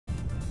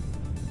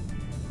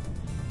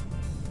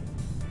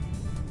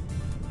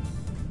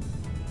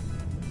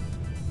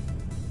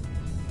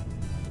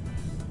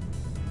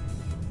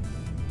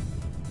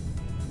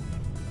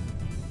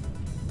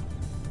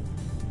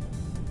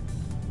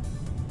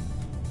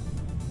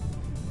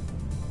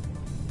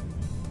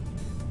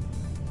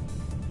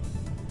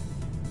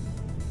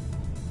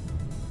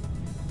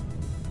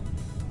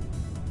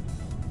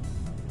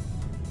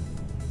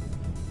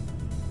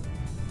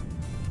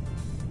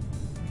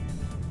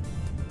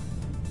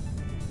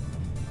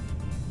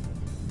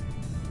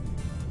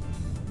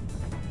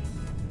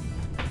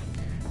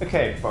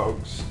Okay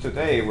folks,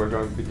 today we're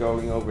going to be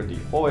going over the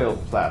oil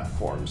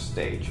platform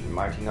stage in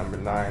Mighty Number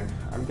 9.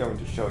 I'm going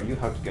to show you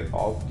how to get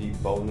all the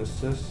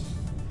bonuses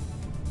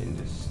in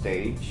this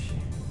stage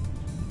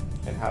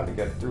and how to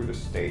get through the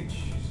stage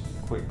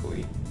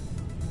quickly.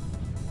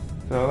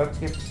 So let's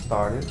get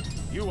started.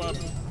 You up?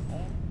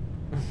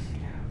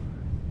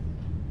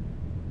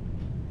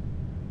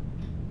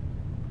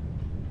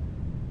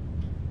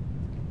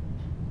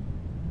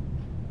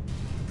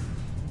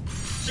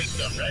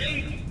 System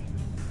ready?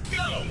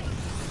 Go!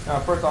 Now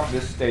first off,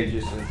 this stage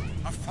is a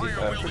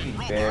pretty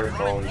bare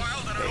bones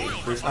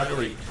stage. There's not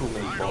really too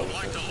many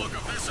bonuses to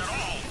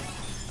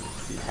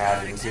be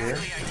had in here.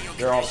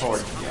 They're all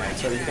towards the end,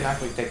 so you can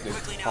actually take this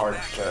part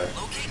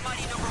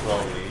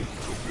slowly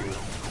if you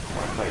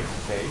want to play it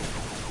safe.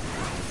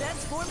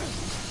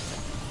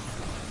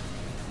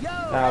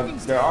 Now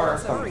there are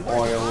some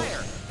oil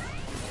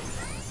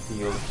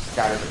fields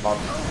scattered about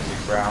the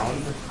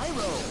ground,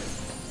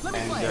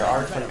 and there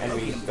are some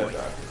enemies that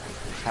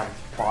have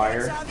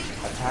fire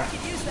attack.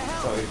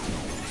 So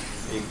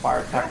if a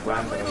fire attack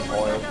lands on an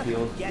oil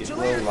field, it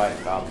will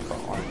light up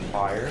on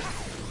fire.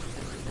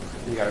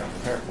 You gotta be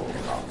careful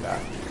about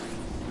that.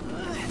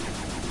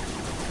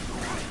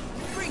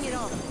 Bring it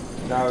on.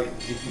 Now,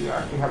 if you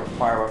actually have a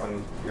fire weapon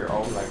of your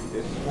own, like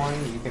this one,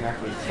 you can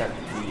actually set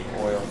the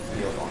oil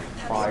field on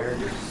fire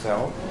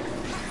yourself.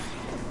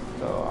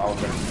 So I'll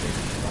just do it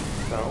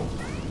myself.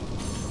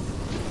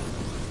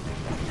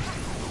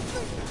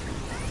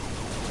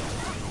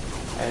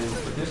 And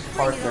for this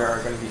part, there are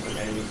going to be some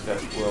enemies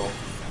that will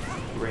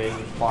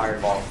rain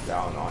fireballs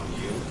down on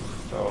you.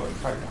 So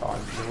try to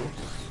dodge those.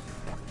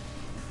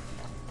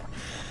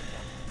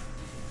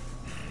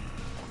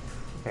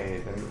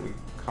 Okay, then we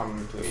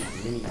come to a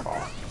mini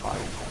boss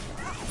fight.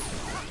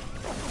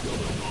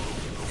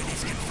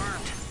 It's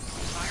confirmed.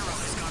 Pyro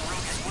has gone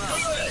rogue as well.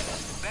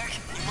 Beck,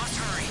 you must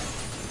hurry.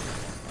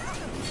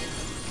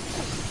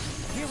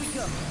 Here we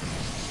go.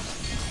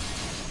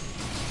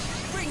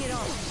 Bring it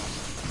on.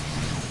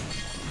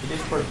 It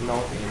is worth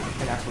noting you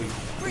can actually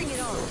Bring it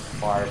on. throw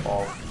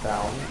fireballs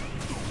down.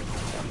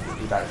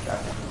 Do that if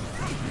that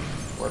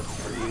works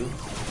for you.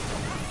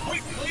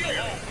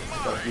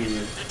 So if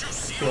you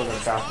kill them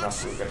fast enough,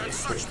 you'll get a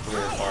quick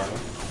career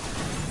bonus.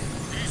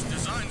 These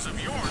designs of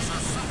yours are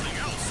something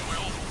else,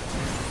 Will.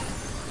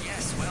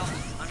 Yes, well,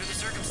 under the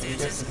When you get circumstances.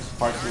 to this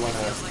part, you want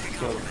to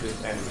kill this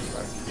enemy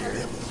right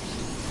here.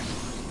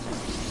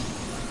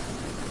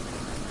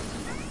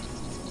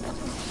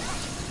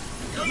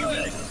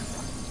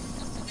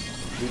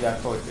 Do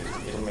that so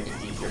it'll make it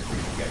easier for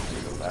you to get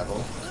through the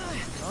level.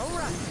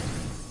 Alright.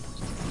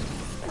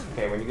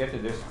 Okay, when you get to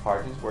this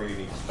part, this is where you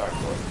need to start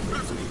going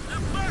quickly.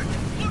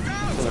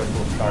 Pillars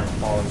will start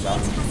falling down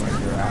where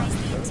you're at.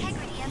 So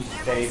you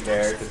stay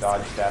there to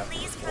dodge that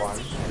one.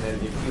 And then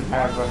if you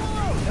have a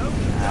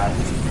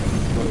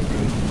go to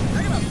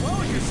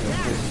using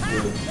this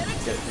to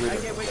get rid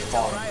of the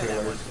falling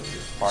pillars in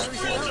this part.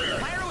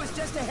 Pyro is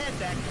just ahead,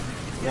 Beck.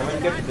 Now when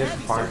you get to this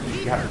part,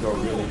 you have to go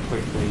really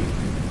quickly.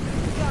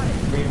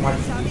 Pretty much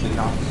need to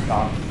not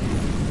stop.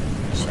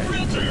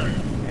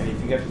 And if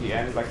you get to the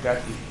end like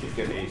that, you should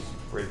get a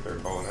sprinter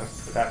bonus.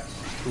 So that's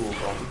 2 of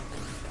them.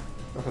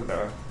 Those are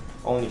the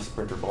only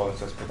sprinter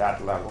bonuses for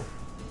that level.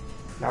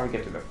 Now we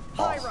get to the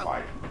boss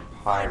fight,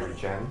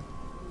 Pyrogen.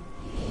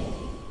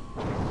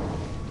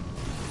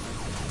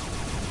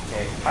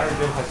 Okay,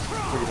 Pyrogen has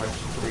pretty much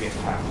 3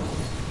 attacks.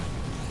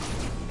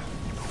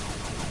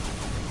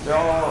 They're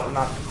all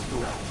not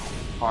too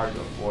hard to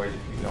avoid if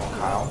you know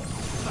how.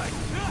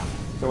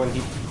 So when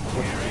he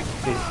puts his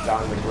fist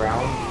down the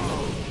ground,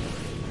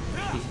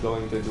 he's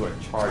going to do a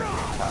charging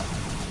attack.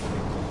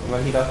 And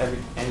when he does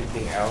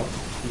anything else,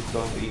 he's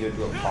going to either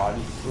do a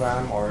body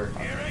slam or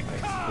an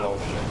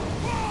explosion.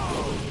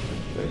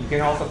 So you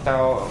can also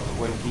tell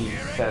when he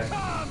says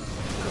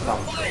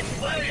something.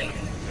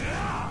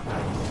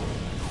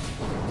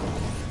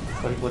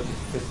 So he puts his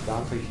fist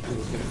down, so he's going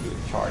to do a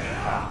charge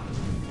attack.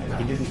 And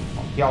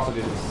he also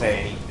didn't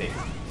say anything.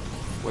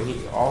 When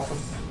he also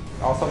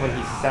when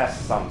he says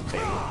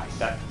something,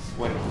 that's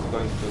when he's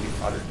going to do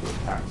his other 2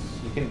 attacks.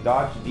 You can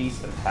dodge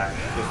these attacks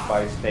just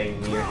by staying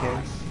near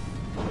him,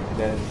 and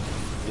then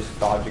just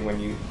dodging when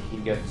he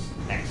gets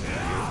next to you.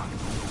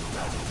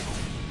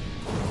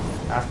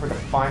 As for the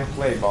fine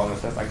play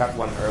bonuses, I got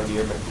one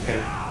earlier, but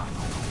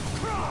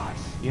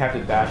you have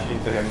to dash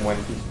into him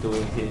when he's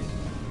doing his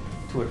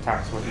 2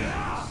 attacks when he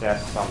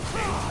says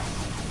something.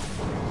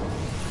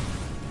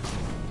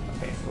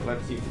 Okay, so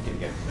let's see if we can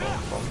get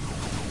both of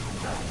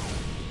them.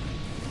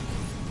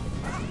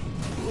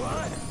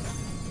 What?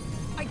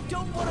 I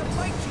don't want to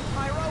fight you,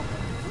 Pyro.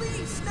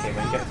 Please, snap Okay,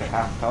 when he gets to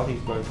half health,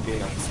 he's going to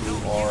gain a blue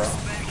aura.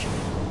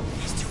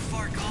 He's too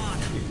far gone.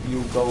 If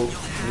you go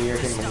near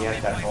him when he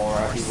has that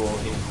aura, he will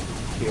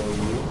kill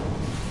you.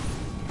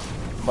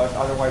 But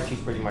otherwise, he's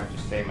pretty much the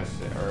same as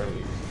the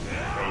early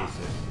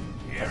phases.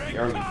 As the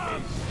early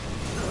phase.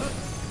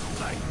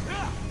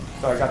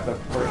 So I got the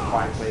first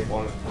fine play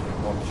bonus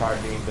while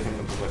charging into him,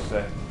 which was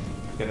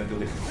gonna do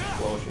this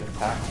explosion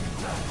attack.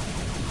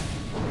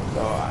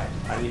 So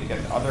I need to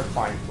get the other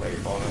fine play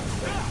bonus.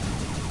 So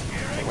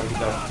when he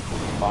does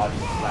the body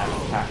slam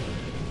attack.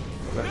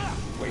 So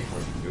let's wait for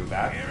him to do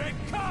that. Here it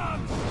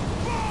comes!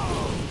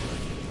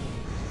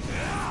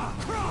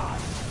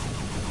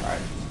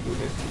 Alright, let's do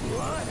this.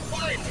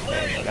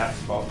 Okay, so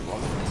that's both of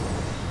them.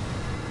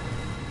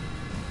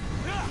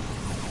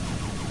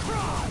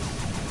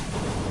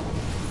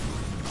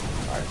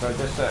 Alright, so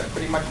just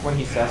pretty much when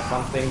he says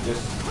something,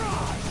 just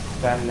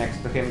stand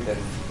next to him, then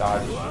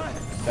dodge,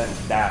 then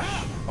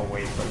dash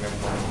away from him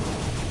when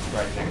he's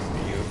right next to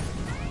you.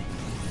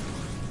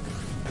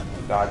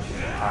 Dodge his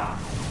attack.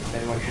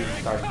 Then when he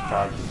starts to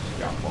charge, just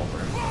jump over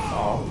him.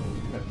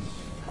 That's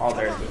all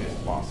there is to this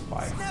boss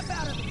fight. Snap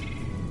out of it!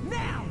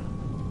 Now!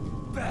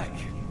 Beck,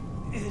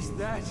 is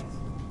that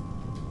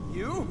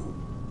you?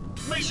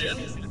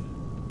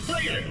 Mission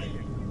clear.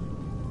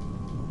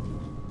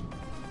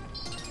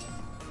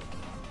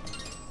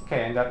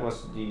 Okay, and that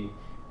was the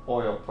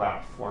oil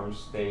platform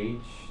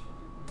stage.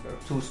 There are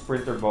 2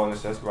 sprinter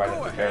bonuses right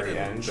at the very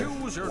end.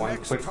 Choose your One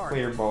next quick target.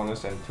 clear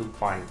bonus and 2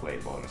 fine play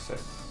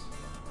bonuses.